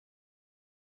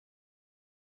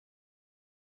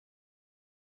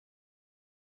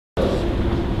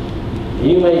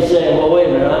You may say, well, wait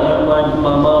a minute,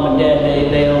 my mom and dad,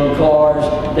 they own cars,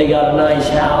 they got a nice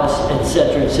house,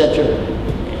 etc., etc.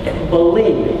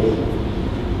 Believe me,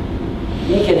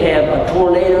 you can have a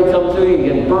tornado come through, you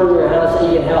can burn your house,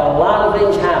 you can have a lot of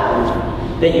things happen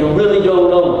that you really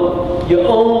don't own. You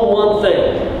own one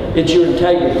thing, it's your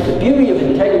integrity. The beauty of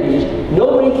integrity is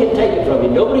nobody can take it from you.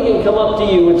 Nobody can come up to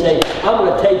you and say, I'm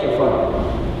going to take it from you.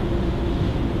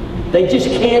 They just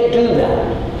can't do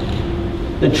that.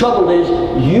 The trouble is,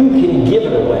 you can give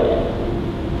it away.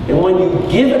 And when you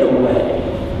give it away,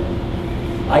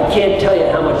 I can't tell you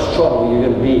how much trouble you're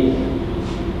going to be in.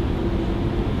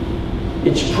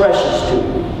 It's precious to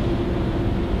you.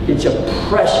 It's a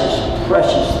precious,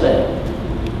 precious thing.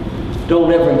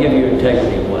 Don't ever give your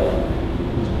integrity away.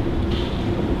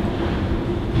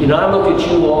 You know, I look at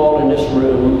you all in this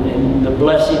room and the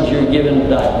blessings you're given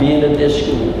by being at this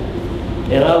school.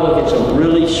 And I look at some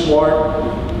really smart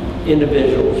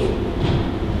individuals.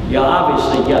 You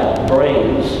obviously got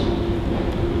brains.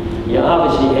 You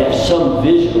obviously have some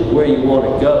vision of where you want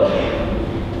to go.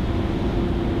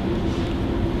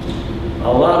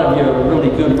 A lot of you are really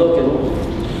good looking.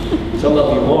 Some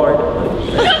of you aren't.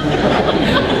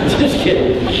 Just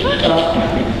kidding.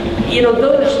 You know,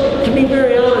 those, to be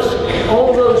very honest,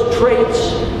 all those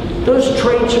traits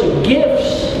are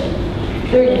gifts.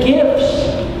 They're gifts.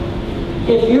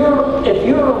 If you're a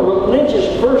religious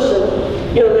person,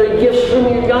 you know, they're gifts from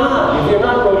your God. If you're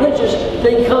not religious,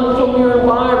 they come from your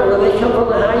environment, or they come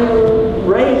from how you were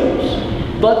raised.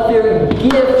 But they're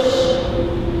gifts.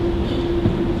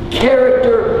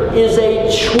 Character is a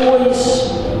choice.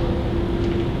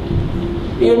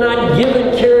 You're not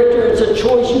given character, it's a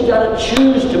choice. You've got to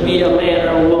choose to be a man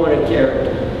or a woman of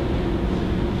character.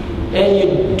 And you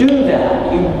do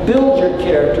that, you build your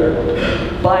character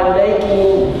by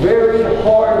making very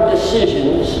hard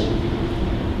decisions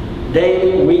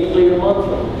daily, weekly, or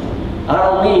monthly. I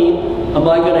don't mean, am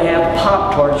I going to have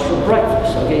Pop-Tarts for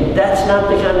breakfast? Okay, that's not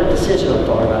the kind of decision I'm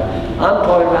talking about. I'm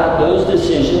talking about those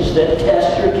decisions that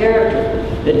test your character,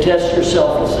 that test your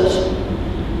selflessness,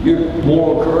 your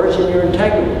moral courage, and your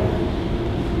integrity.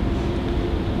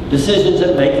 Decisions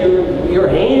that make your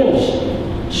hands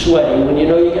sweaty when you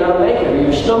know you got to make it, or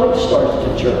your stomach starts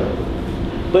to churn.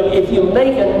 But if you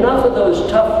make enough of those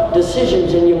tough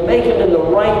decisions and you make them in the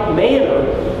right manner,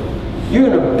 you're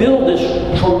going to build this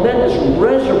tremendous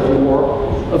reservoir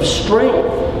of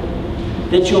strength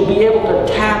that you'll be able to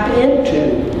tap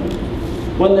into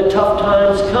when the tough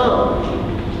times come.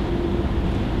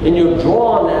 And you'll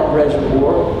draw on that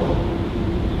reservoir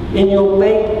and you'll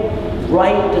make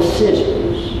right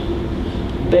decisions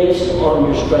based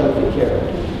on your strength of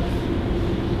character.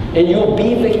 And you'll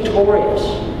be victorious.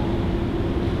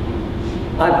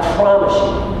 I promise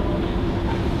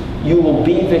you, you will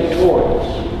be victorious.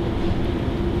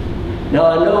 Now,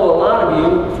 I know a lot of you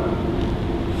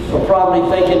are probably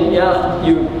thinking, yeah,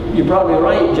 you're probably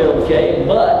right, Joe K.,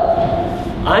 but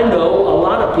I know a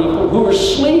lot of people who are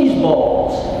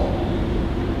sleazeballs,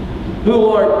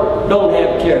 who don't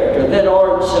have character, that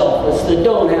aren't selfless, that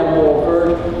don't have moral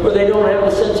courage, or they don't have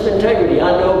a sense of integrity.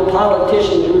 I know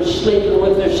politicians who are sleeping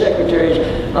with their secretaries.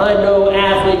 I know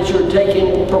athletes who are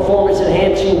taking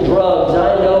performance-enhancing drugs.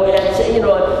 I know, you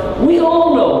know, we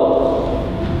all know.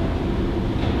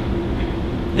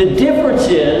 The difference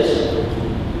is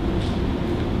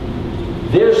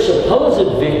their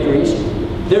supposed victories,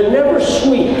 they're never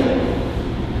sweet.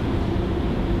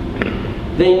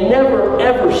 They never,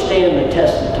 ever stand the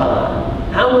test of time.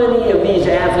 How many of these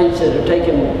athletes that are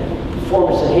taking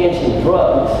performance-enhancing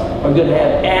drugs are going to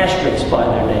have asterisks by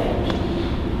their names?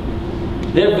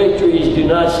 Their victories do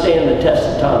not stand the test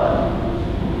of time.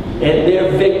 And their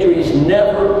victories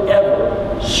never,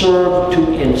 ever serve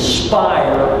to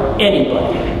inspire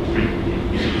anybody.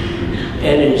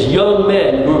 And as young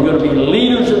men who are going to be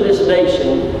leaders of this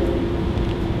nation,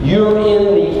 you're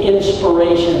in the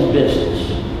inspiration business.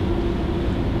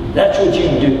 That's what you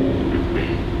do.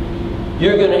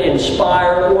 You're going to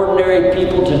inspire ordinary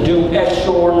people to do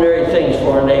extraordinary things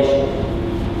for our nation.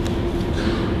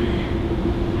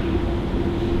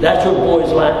 That's what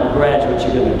Boys Latin graduates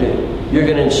are going to do. You're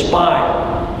going to inspire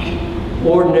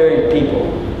ordinary people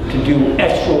to do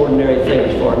extraordinary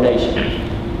things for our nation.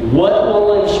 What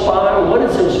will inspire? What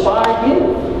has inspired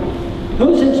you?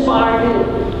 Who's inspired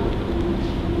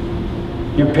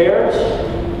you? Your parents?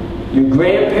 Your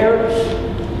grandparents?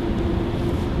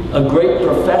 A great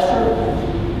professor?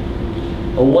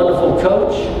 A wonderful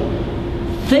coach?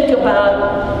 Think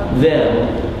about them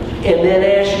and then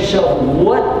ask yourself,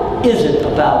 what is it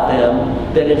about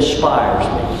them that inspires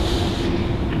me?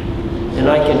 And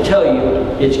I can tell you,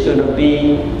 it's going to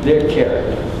be their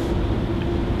character.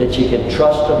 that you can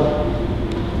trust them,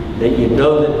 that you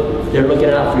know that they're looking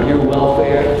out for your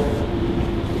welfare,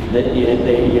 that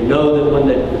you know that when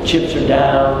the chips are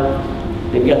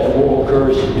down, they've got the moral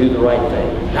courage to do the right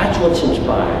thing. That's what's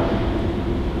inspiring.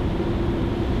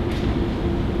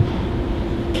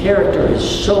 Character is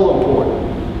so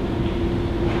important.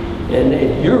 And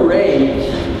at your age,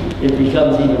 it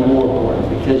becomes even more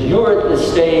important because you're at the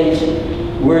stage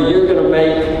where you're going to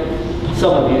make,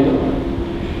 some of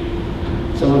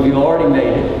you already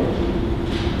made it,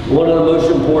 one of the most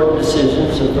important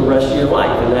decisions of the rest of your life,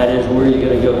 and that is where you're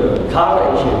going to go to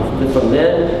college, and from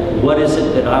then, what is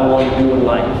it that I want to do in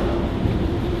life?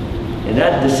 And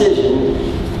that decision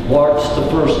marks the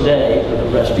first day of the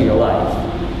rest of your life.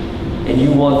 And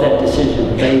you want that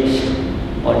decision based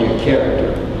on your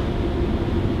character.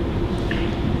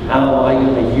 How am I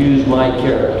going to use my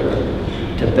character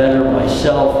to better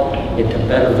myself and to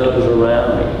better those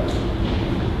around me?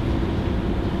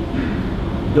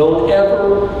 Don't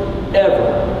ever,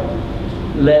 ever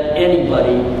let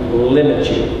anybody limit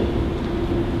you.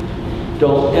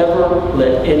 Don't ever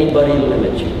let anybody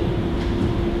limit you.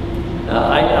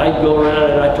 I go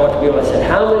around and I talk to people. I said,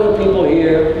 how many people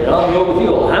here, and I'll go with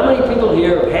you all, how many people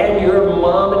here have had your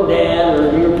mom and dad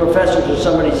or your professors or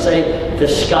somebody say, the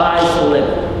sky's the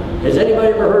limit? Has anybody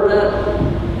ever heard that?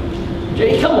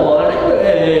 Jay, come on.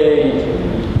 Hey.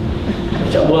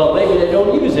 I said, well, maybe they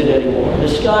don't use it anymore. The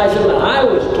sky's the limit. I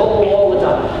was told all the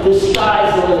time, the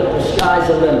sky's the limit, the sky's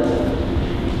the limit.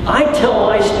 I tell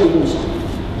my students,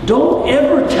 don't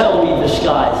ever tell me the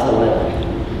sky's the limit.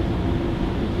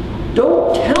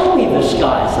 Don't tell me the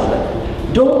sky's the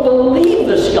limit. Don't believe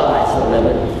the sky's the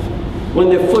limit when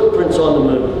there are footprints on the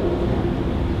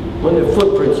moon. When there are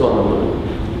footprints on the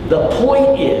moon. The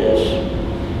point is,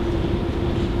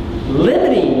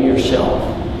 limiting yourself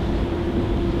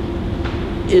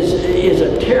is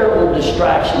a terrible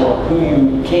distraction on who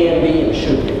you can be and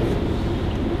should be.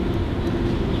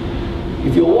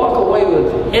 If you walk away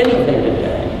with anything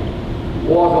today,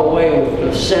 walk away with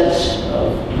the sense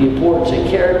of the importance of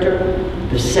character,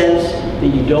 the sense that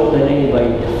you don't let anybody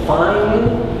define you,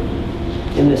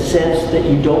 in the sense that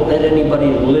you don't let anybody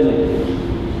limit you.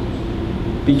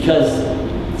 Because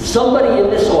somebody in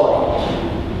this audience,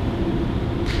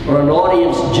 or an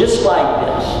audience just like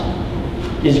this,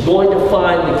 is going to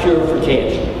find the cure for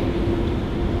cancer.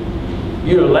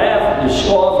 You laugh, you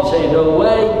scoff, you say, no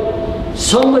way.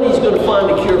 Somebody's going to find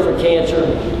the cure for cancer.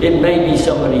 It may be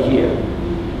somebody here.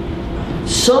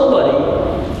 Somebody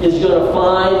is going to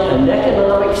find an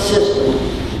economic system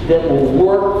that will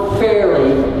work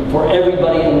fairly for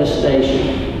everybody in this nation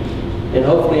and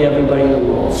hopefully everybody in the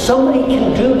world. Somebody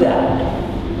can do that.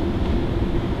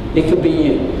 It could be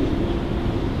you.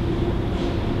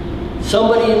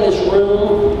 Somebody in this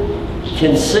room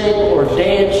can sing or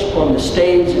dance on the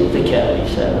stage at the Kennedy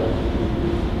Center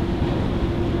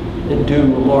and do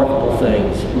remarkable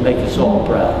things and make us all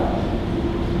proud.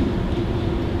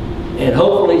 And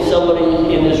hopefully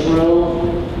somebody in this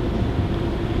room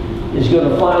is going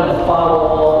to find a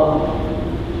follow-on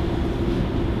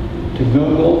to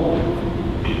Google.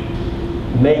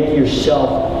 Make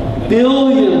yourself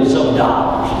billions of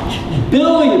dollars.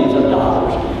 Billions of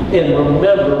dollars. And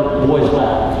remember Boys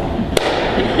Laugh.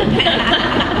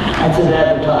 That's an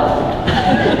advertisement.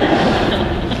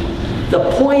 The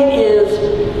point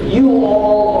is, you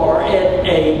all are at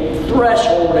a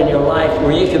threshold in your life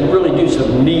where you can really do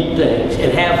some neat things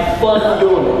and have fun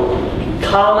doing it.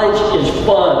 College is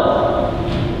fun.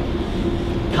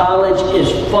 College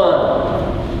is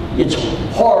fun. It's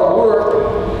hard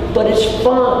work, but it's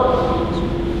fun.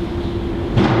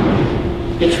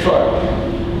 It's fun.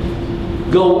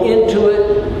 Go into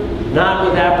it not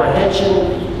with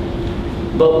apprehension,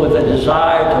 but with a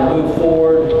desire to move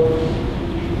forward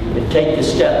and take the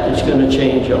step that's going to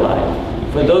change your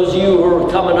life. For those of you who are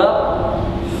coming up,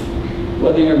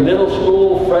 whether you're middle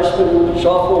school, freshmen,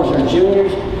 sophomores, or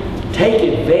juniors, take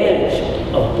advantage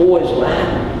of Boys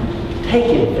Latin.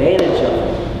 Take advantage of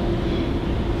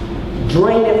it.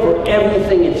 Drain it for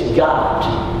everything it's got.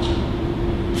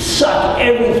 Suck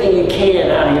everything you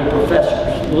can out of your professors.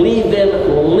 Leave them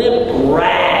limp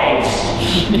rags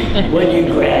when you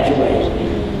graduate.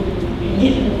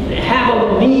 Have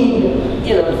them need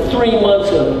 3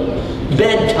 months of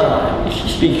bedtime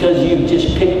because you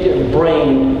just picked their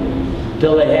brain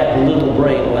till they have little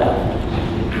brain left.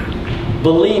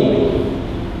 Believe me,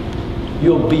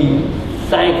 you'll be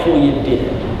thankful you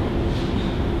did.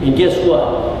 And guess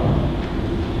what?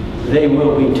 They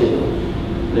will be too.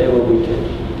 They will be too.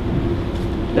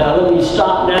 Now let me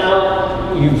stop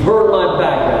now. You've heard my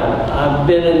background. I've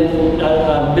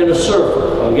I've been a surfer,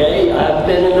 okay? I've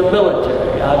been in the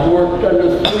military. I've worked under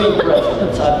 3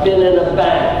 presidents. I've been in a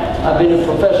bank. I've been in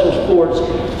professional sports.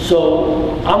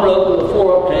 So I'm going to open the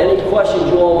floor up to any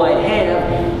questions you all might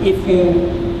have. If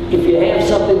you have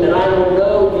something that I don't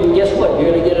know, you guess what?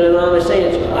 You're going to get an honest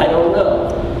answer. I don't know.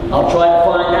 I'll try to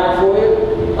find out for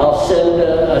you. I'll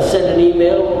send an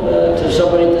email to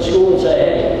somebody at the school and say,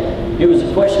 hey, here was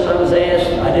a question I was asked.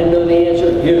 I didn't know the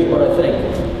answer. Here's what I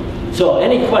think. So,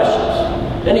 any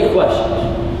questions? Any questions?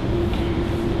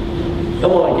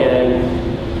 Come on, gang.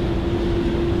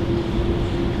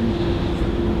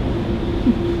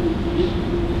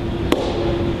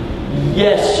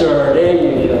 Yes, sir. There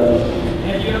you go.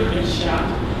 Have you ever been shot?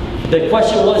 The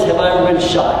question was, have I ever been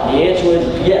shot? The answer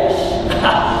is yes.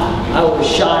 I was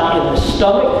shot in the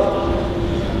stomach,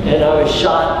 and I was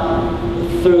shot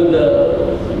through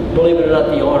the, believe it or not,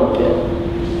 the armpit,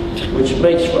 which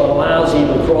makes for a lousy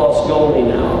lacrosse goalie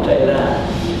now, I'll tell you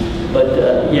that. But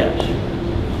yes.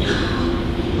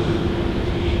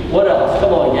 What else?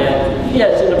 Come on, gang.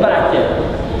 Yes, in the back there.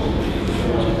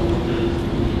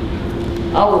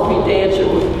 I'll repeat the answer.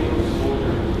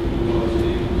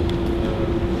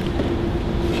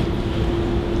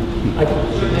 The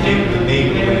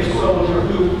name of the soldier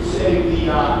who saved the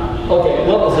okay,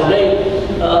 what was the name?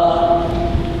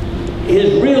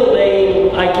 His real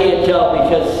name I can't tell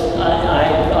because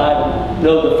I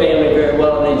know the family very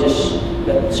well, and they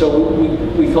just, so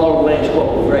we call him Lance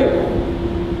Corporal Graver.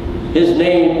 His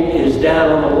name is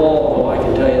down on the wall, though, I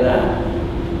can tell you that.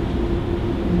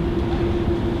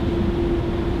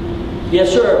 Yes,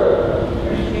 sir.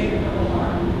 Where did you get your Purple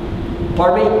Heart?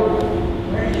 Pardon me?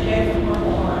 Where did you get your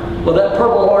Purple Heart? Well, that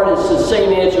Purple Heart is the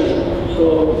same answer as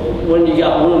when you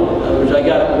got wounded. In other words, I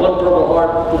got one Purple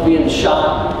Heart for being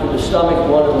shot in the stomach,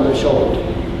 one in the shoulder.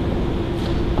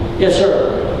 Yes,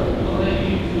 sir.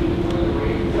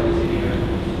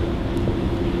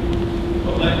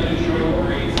 What led you to join the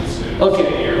Marines instead of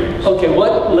the Air Force? Okay,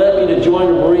 what led me to join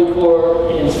the Marine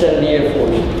Corps instead of the Air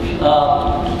Force?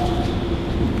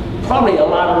 Probably a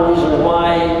lot of the reasons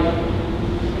why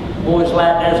Boys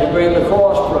Latin has a great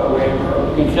lacrosse program,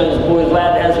 or because Boys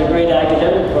Latin has a great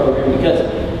academic program,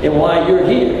 and why you're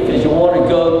here, because you want to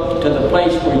go to the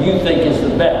place where you think is the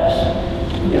best.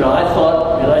 You know, I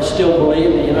thought, and I still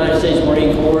believe, the United States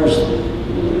Marine Corps is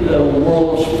the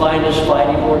world's finest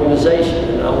fighting organization,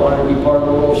 and I wanted to be part of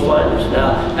the world's finest.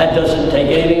 Now, that doesn't take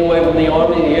anything away from the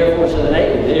Army, the Air Force, and the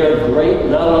Navy. They are great,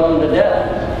 and I love them to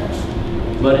death.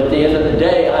 But at the end of the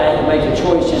day, I had to make a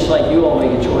choice, just like you all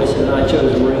make a choice, and I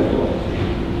chose the Marine Corps.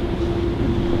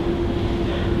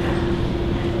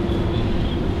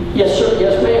 Yes, sir.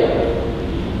 Yes, ma'am.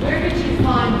 Where did you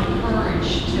find the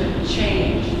courage to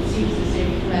change? It seems as if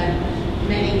you had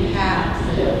many paths,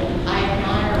 and I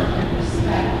admire and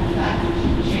respect the fact that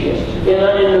you changed. And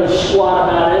I didn't know squat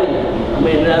about anything. I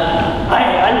mean,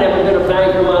 I'd never been a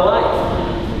banker in my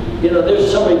life. You know,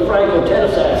 there's somebody, Franco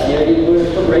Tenesas here, he was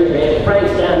a great man,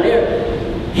 Frank's down there.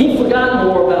 He forgot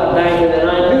more about banking than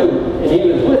I knew, and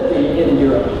he was with me in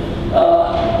Europe.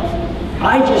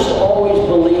 I just always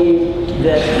believed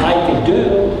that I could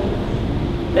do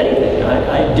anything.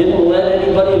 I didn't let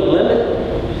anybody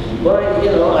limit, but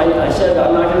I said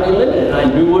I'm not going to be limited. I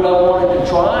knew what I wanted to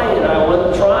try, and I went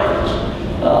and tried it.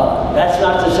 That's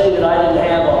not to say that I didn't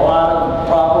have a lot of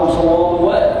problems along the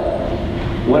way.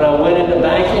 When I went into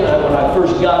banking, when I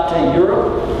first got to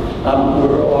Europe,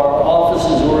 our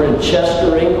offices were in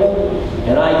Chester, England,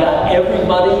 and I got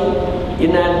everybody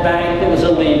in that bank that was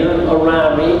a leader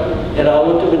around me, and I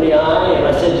looked them in the eye, and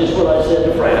I said just what I said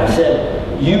to Frank. I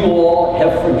said, you all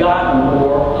have forgotten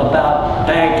more about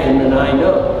banking than I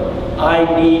know. I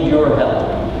need your help.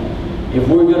 If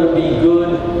we're going to be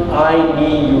good, I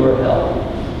need your help.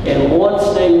 And once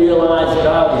they realized that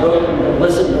I was open to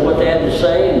listen to what they had to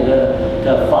say and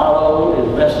to follow as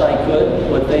best I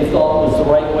could what they thought was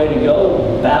the right way to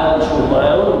go, balanced with my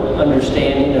own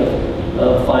understanding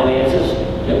of finances,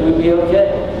 that we'd be okay.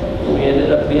 And we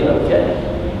ended up being okay.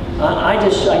 I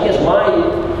guess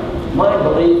my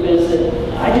belief is that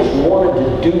I just wanted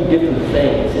to do different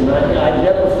things, and I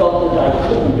never felt that I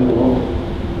couldn't do them.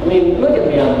 I mean, look at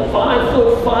me, I'm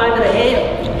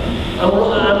 5'5.5". I'm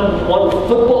on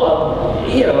football,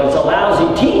 it's a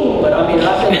lousy team, but I mean,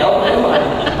 I've been helping them.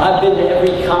 I've been to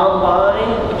every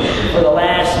combine for the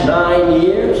last 9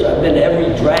 years. I've been to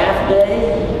every draft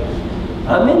day.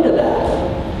 I'm into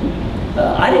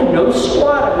that. I didn't know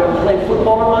squat. I've never played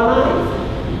football in my life.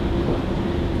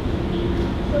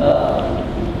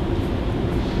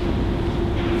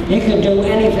 You can do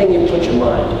anything you put your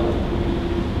mind to.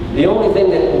 The only thing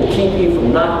that will keep you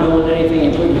from not doing anything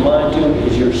you put your mind to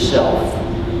is yourself.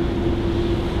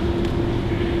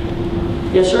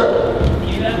 Yes, sir.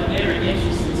 You have a very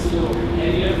interesting story.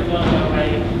 Have you ever thought about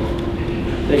writing a book?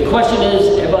 The question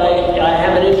is, I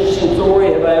have an interesting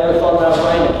story, have I ever thought about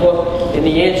writing a book? And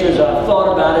the answer is, I've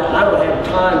thought about it. I don't have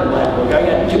time to write a book. I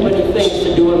got too many things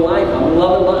to do in life. I'm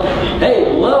loving life.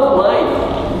 Hey, love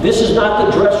life. This is not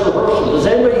the dress rehearsal. Does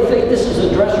anybody think this is a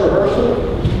dress rehearsal?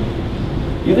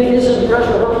 You think this is a dress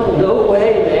rehearsal? No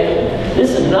way, man.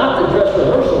 This is not the dress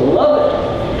rehearsal. Love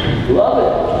it. Love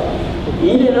it.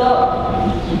 Eat it up.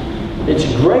 It's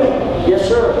great. Yes,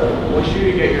 sir. What did you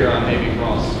do to get your Navy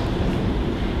Cross?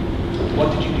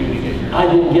 What did you do to get your? I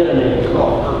didn't get a Navy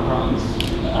Cross.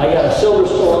 I got a Silver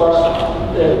Star.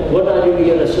 What did I do to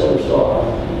get a Silver Star?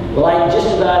 Like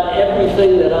just about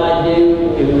everything that I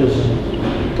do, it was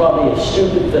probably a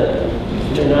stupid thing.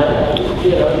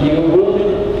 And you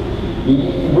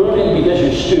wounded because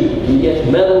you're stupid. You get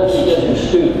medals because you're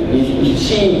stupid. You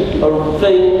see a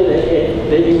thing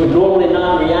that you would normally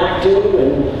not react to,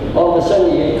 and all of a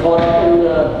sudden you get caught up in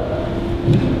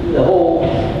the whole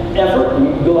effort, and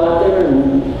you go out there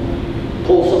and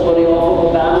pull somebody off of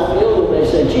a battlefield, and they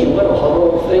say, gee, what a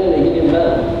heroic thing, they give you a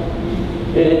medal.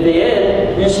 And at the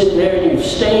end, you're sitting there and you've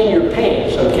stained your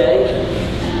pants, okay?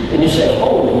 And you say,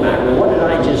 holy mackerel, what did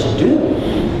I just do?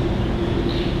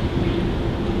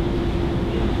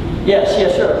 Yes,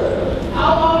 yes, sir.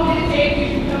 How long did it take you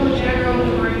to become a general in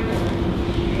the Marine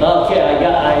Corps? Okay, I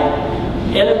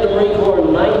entered the Marine Corps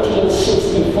in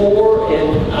 1964,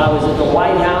 and I was at the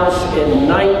White House in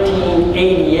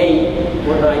 1988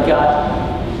 when I got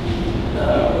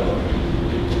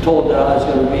told that I was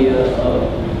going to be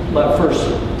my first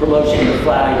promotion to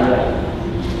flag rank.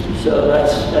 So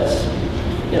that's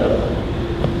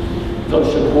close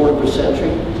to a quarter of a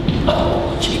century.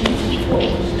 Oh, Jesus.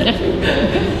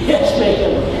 Yes,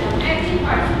 ma'am. I have two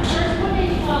parts. First, what made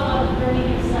you fall in love with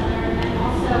Birmingham Southern, and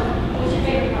also, what's your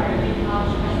favorite part of being a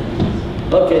college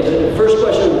president? Okay, the first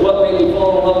question was what made me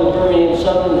fall in love with Birmingham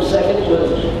Southern. The second was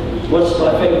what's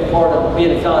my favorite part of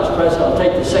being a college president. I'll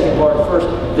take the second part first,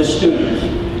 the students.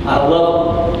 I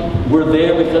love them. We're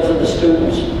there because of the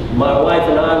students. My wife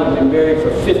and I have been married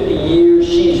for 50 years.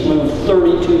 She's moved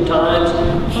 32 times.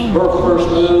 Her first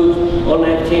move on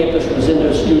that campus was into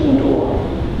a student dorm.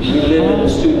 We lived in a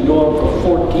student dorm for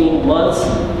 14 months,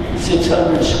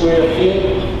 600 square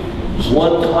feet,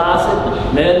 one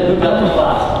closet. Man, who got the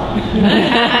closet?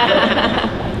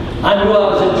 I knew I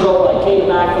was in trouble. I came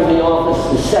back from the office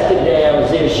the second day I was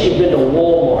there. She'd been to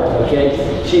Walmart, okay?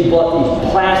 She bought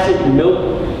these plastic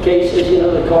milk cases,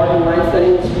 the carton right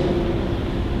things.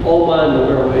 All my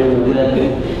underwear were in the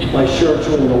red. My shirts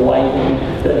were in the white.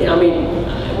 I mean,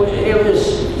 it was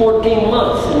 14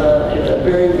 months in a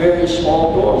very, very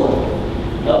small dorm.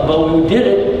 But we did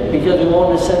it because we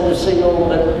wanted to send a signal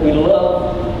that we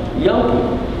love young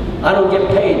people. I don't get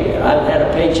paid there. I've had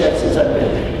a paycheck since I've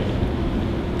been there.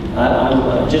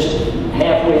 I'm just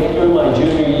halfway through my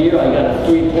junior year. I got a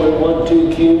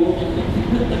 3.12 Q.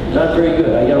 Not very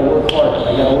good. I got to work hard.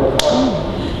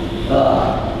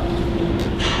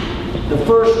 The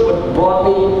first, what brought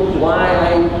me, why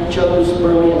I chose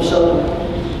Birmingham Southern,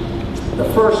 the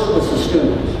first was the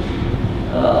students.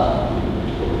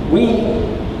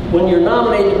 When you're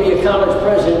nominated to be a college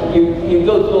president, you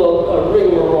go through a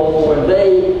rigmarole where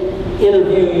they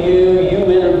interview you, you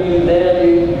interview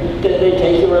them, they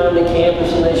take you around the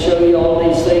campus and they show you all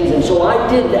these things. And so I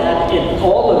did that in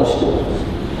all those schools.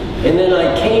 And then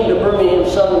I came to Birmingham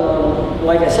Southern.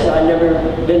 Like I said, I'd never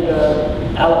been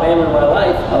to Alabama in my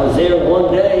life. I was there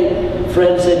one day. A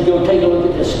friend said, go take a look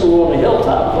at this school on the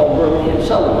hilltop called Birmingham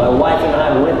Southern. My wife and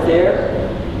I went there.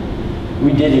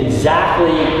 We did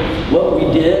exactly what we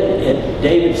did at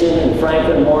Davidson and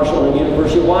Franklin Marshall and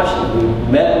University of Washington.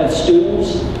 We met with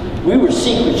students. We were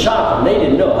secret shopping. They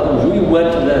didn't know. Otherwise, we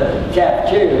went to the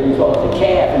cafeteria, we call it the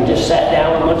caf, and just sat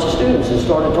down with a bunch of students and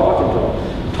started talking to them.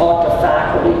 Talked to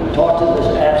faculty, talked to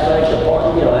the athletic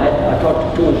department. I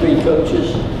talked to 2 or 3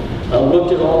 coaches.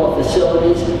 Looked at all the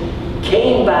facilities.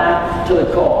 Came back to the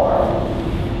car.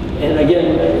 And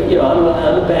again, I'm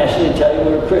unabashed to tell you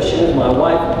we're Christians. My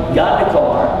wife got in the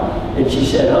car and she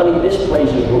said, honey, this place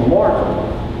is remarkable.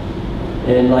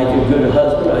 And like a good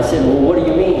husband, I said, well, what do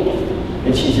you mean?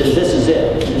 And she says, this is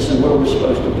it. This is where we're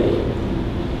supposed to be.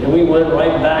 And we went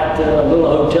right back to a little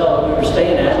hotel that we were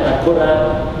staying at, and I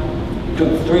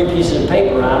took 3 pieces of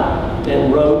paper out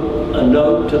and wrote a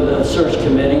note to the search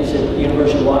committees at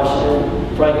University of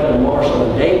Washington, Franklin, Marshall,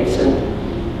 and Davidson,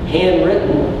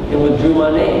 handwritten, and withdrew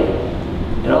my name.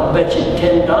 And I'll bet you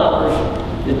 $10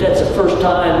 that that's the first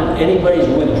time anybody's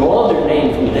withdrawn their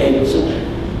name from Davidson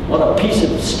on a piece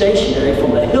of stationery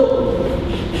from a Hilton.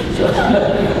 So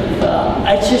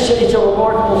It's a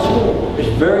remarkable school. It's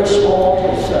very small.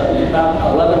 It's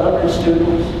about 1,100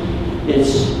 students.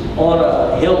 It's on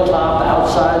a hilltop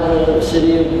outside the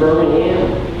city of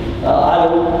Birmingham.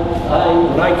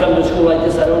 When I come to school like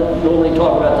this, I don't normally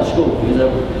talk about the school because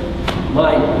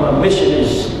my mission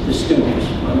is the students.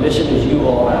 My mission is you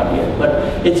all out here.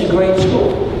 But it's a great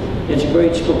school. It's a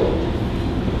great school.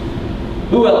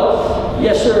 Who else?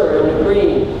 Yes, sir, in the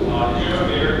green. Do you have a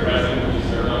favorite president you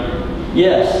served under?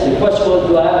 Yes, the question was,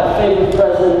 do I have a favorite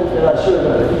president that I served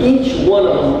under? Each one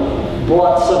of them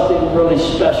brought something really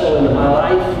special into my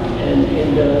life and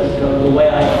into the way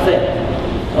I think.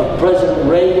 President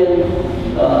Reagan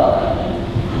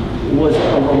was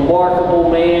a remarkable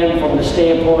man from the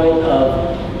standpoint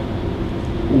of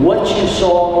what you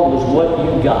saw was what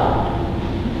you got.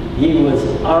 He was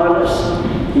honest.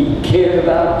 He cared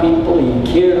about people.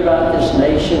 He cared about this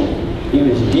nation. He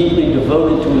was deeply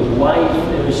devoted to his wife.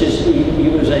 It was just he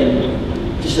was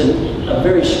a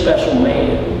very special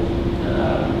man.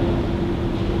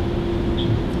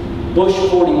 Bush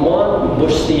 41,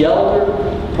 Bush the elder,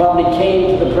 probably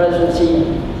came to the presidency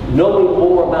knowing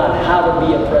more about how to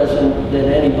be a president than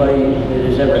anybody that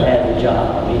has ever had the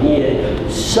job. I mean, he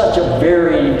had such a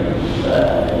varied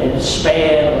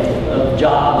span of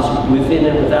jobs within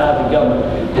and without the government.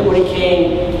 And when he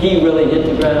came, he really hit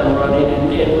the ground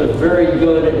running and was very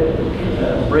good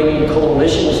at bringing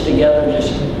coalitions together,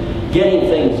 just getting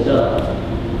things done.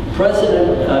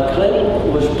 President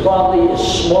Clinton was probably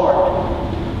as smart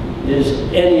as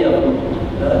any of them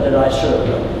that I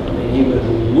served under. I mean, he was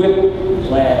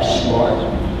whiplash smart,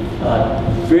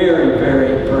 very,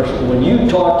 very personal. When you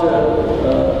talk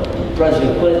to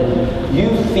President Clinton, you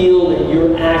feel that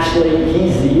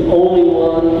he's the only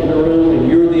one in the room, and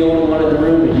you're the only one in the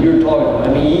room, and you're talking to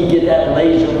him. I mean, you get that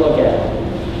laser look at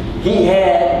him. He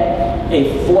had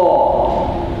a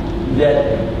flaw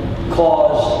that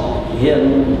caused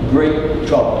him great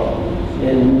trouble,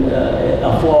 and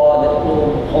a flaw that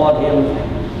will haunt him,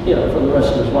 for the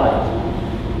rest of his life.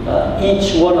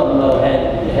 Each one of them, though,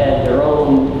 had their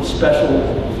own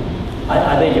special.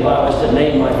 I think if I was to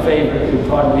name my favorite, it would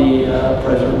probably be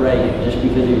President Reagan, just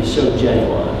because he was so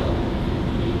genuine.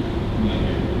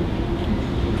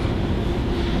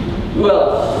 Who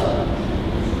else?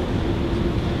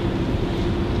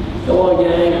 Come on,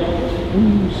 gang.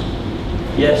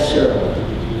 Yes, sir.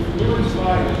 Who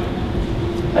inspired?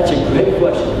 That's a great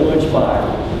question. Who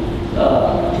inspired?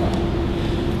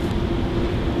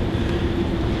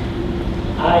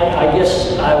 I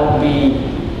guess I would be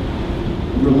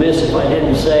remiss if I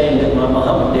didn't say that my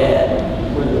mom and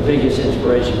dad were the biggest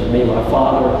inspiration for me. My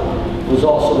father was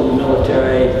also in the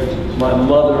military. My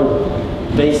mother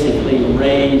basically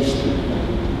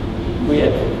we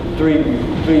had three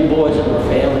boys in our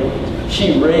family.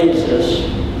 She raised us.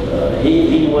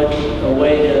 He went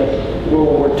away to World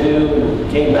War II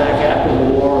and came back after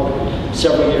the war.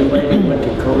 Several years later, he went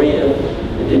to Korea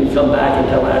and didn't come back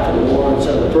until after the war. And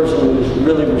so the person who was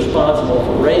really responsible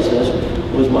for raising us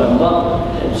was my mother.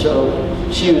 And so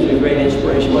she was a great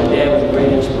inspiration. My dad was a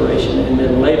great inspiration. And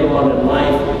then later on in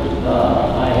life,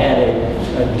 I had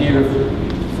a dear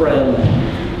friend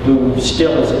who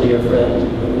still is a dear friend,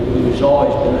 who's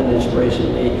always been an inspiration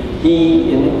to me.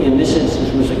 He, in this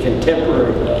instance, was a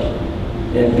contemporary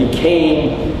and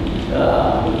became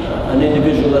an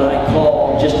individual that I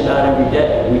call just about every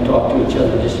day. We talk to each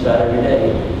other just about every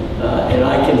day. And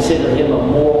I consider him a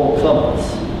moral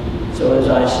compass. So as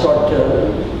I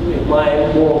if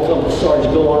my moral compass starts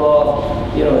going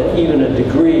off, even a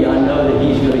degree, I know that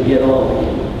he's going to get on with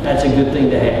it. That's a good thing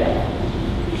to have.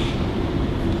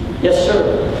 Yes,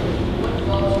 sir. What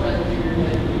thoughts ran through your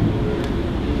head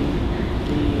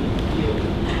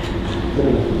when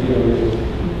you were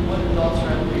What thoughts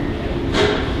ran through your head?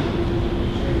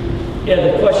 Yeah,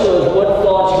 the question was, what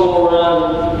thoughts go around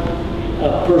a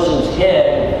person's head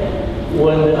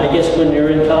when you're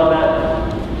in combat?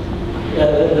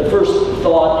 The first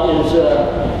thought is,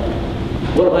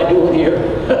 what am I doing here?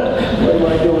 What am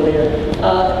I doing here?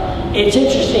 It's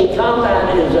interesting.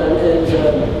 Combat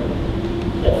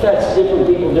affects different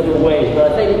people different ways,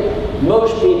 but I think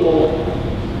most people,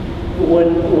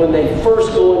 when they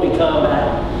first go into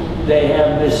combat, they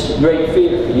have this great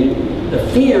fear. The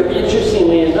fear,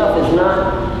 interestingly enough, is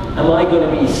not, am I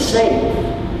going to be safe?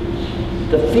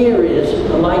 The fear is,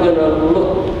 am I going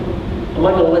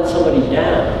to let somebody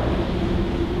down?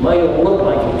 Am I going to look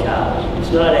like a coward?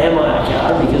 It's not, am I a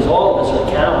coward? Because all of us are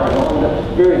cowards.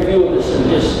 Very few of us are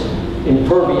just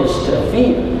impervious to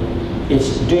fear.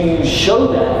 It's, do you show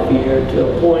that fear to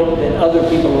a point that other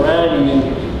people around you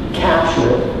capture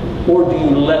it, or do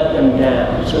you let them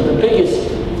down? So the biggest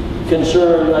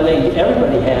concern I think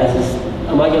everybody has is,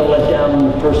 am I going to let down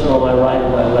the person on my right or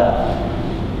my left?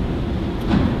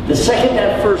 The second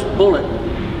that first bullet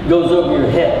goes over your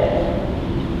head,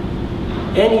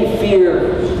 any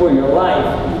fear for your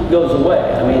life goes away.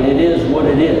 I mean, it is what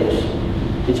it is.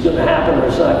 It's going to happen or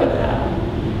it's not going to happen.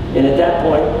 And at that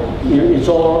point, it's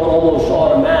almost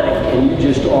automatic, and you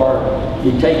just are,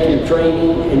 you take your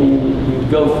training and you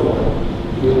go for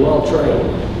it. You're well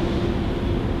trained.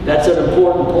 That's an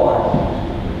important part.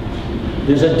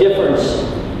 There's a difference,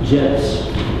 gents,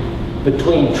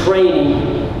 between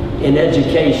training and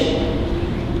education.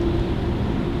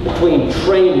 Between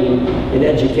training and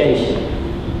education.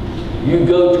 You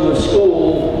go to a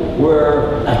school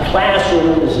where a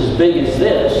classroom is as big as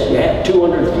this. You have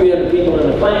 200, 300 people in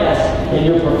a class, and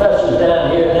your professor's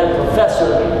down here, and that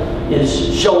professor is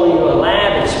showing you a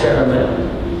lab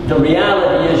experiment. The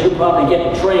reality is you're probably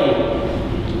getting trained.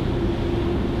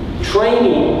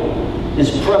 Training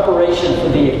is preparation for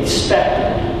the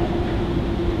expected.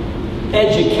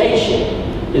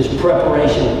 Education is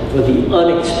preparation for the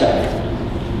unexpected.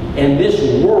 And this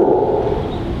world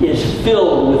is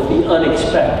filled with the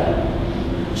unexpected.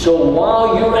 So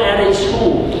while you're at a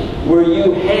school where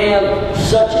you have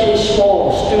such a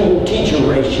small student-teacher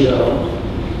ratio,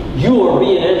 you are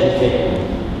being educated.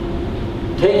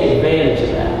 Take advantage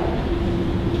of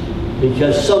that.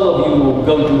 Because some of you will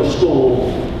go to a school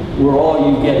where all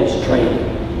you get is training.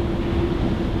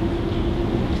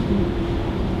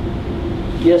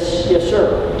 Yes, yes,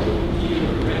 sir. Do you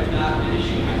regret not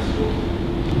finishing high school?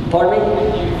 Pardon me?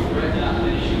 Do you regret not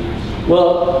finishing high school?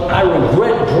 Well, I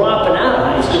regret dropping out of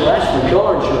high school, that's for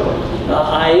darn sure.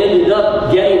 I ended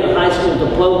up getting a high school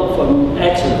diploma from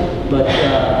Exeter, but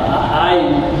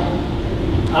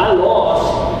I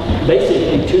lost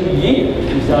basically 2 years.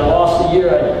 Because I lost the year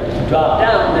I dropped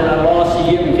out, and then I lost the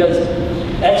year because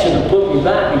Exeter put me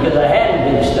back because I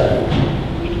hadn't been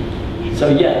studying. So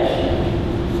yes.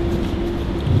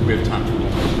 We have time for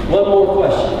One more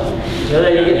question. Then I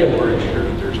can get to orange shirt.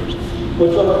 There's our stuff.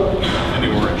 Which one? Any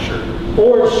orange shirt.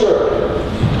 Orange shirt. Do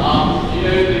you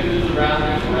know that this is around the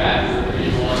rats or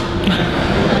you want?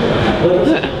 What is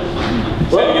it?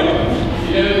 What? Do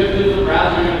you know that this is around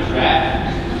the rat?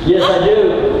 Yes, I do.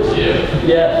 You?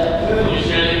 Yes. Can you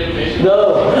share the information? No.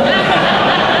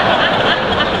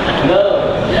 No.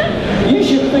 You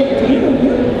should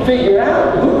figure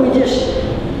out who we just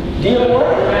deal with.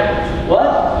 What?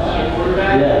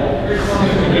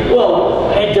 Yeah.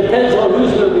 Well, it depends on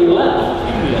who's going to be left.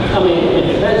 I mean,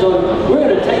 it depends on, we're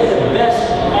going to take the best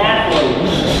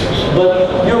athletes,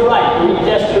 but you're right, we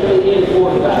desperately need a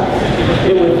quarterback.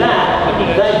 And with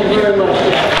that, thank you very much,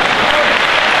 guys.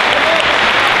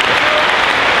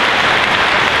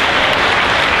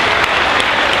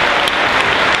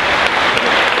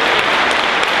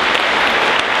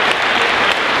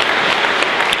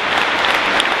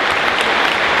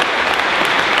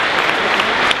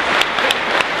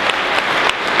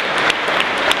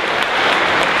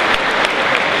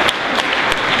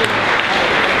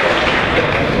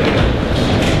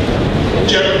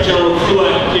 General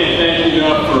Krulak, I can't thank you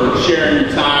enough for sharing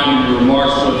your time and your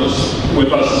remarks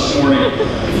with us this morning,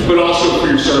 but also for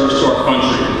your service to our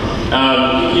country.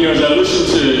 You know, as I listened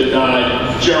to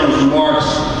General's remarks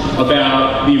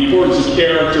about the importance of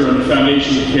character and the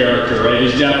foundation of character, right?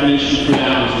 His definition for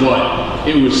that was what?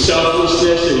 It was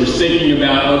selflessness, it was thinking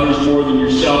about others more than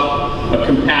yourself, a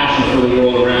compassion for the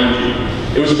world around you.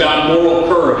 It was about moral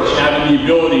courage, having the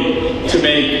ability to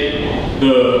make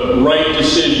the right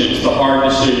decisions, the hard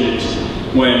decisions,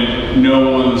 when no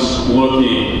one's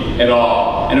looking at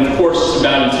all. And of course, it's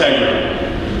about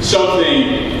integrity.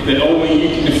 Something that only you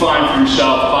can define for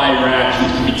yourself by your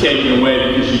actions can be taken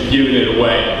away because you've given it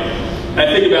away. And I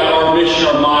think about our mission,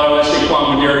 our motto, Esse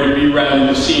Quam Videre, to be rather than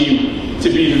to seem to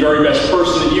be the very best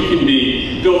person that you can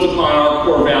be, built upon our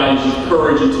core values of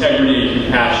courage, integrity, and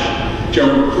compassion.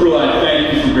 General Krulak,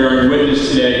 thank you for bearing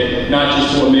witness today, not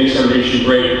just to what makes our nation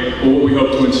great, but what we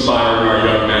hope to inspire in our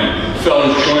young men.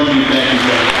 Fellows, join me in thanking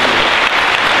them.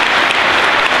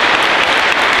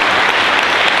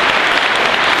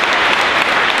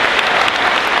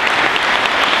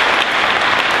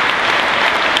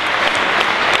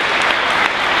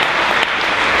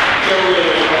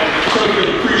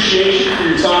 Appreciation for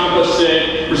your time with us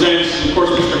today. Presents, of course,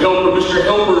 Mr. Hilbert. Mr.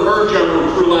 Hilbert heard General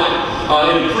Krulak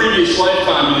in a previous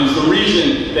lifetime, and is the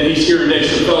reason that he's here today.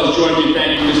 So, fellas, join me in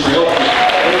thanking Mr. Hilbert.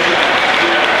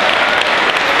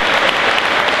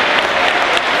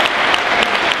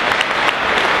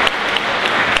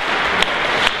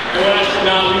 And last but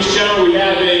not least, General, we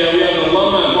have an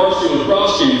alumni varsity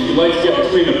lacrosse team. If you'd like to get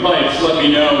between the pipes, let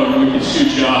me know, and we can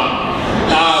suit you up.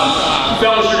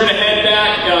 Fellas, you're going to have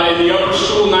the upper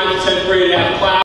school, 9th to 10th grade, have class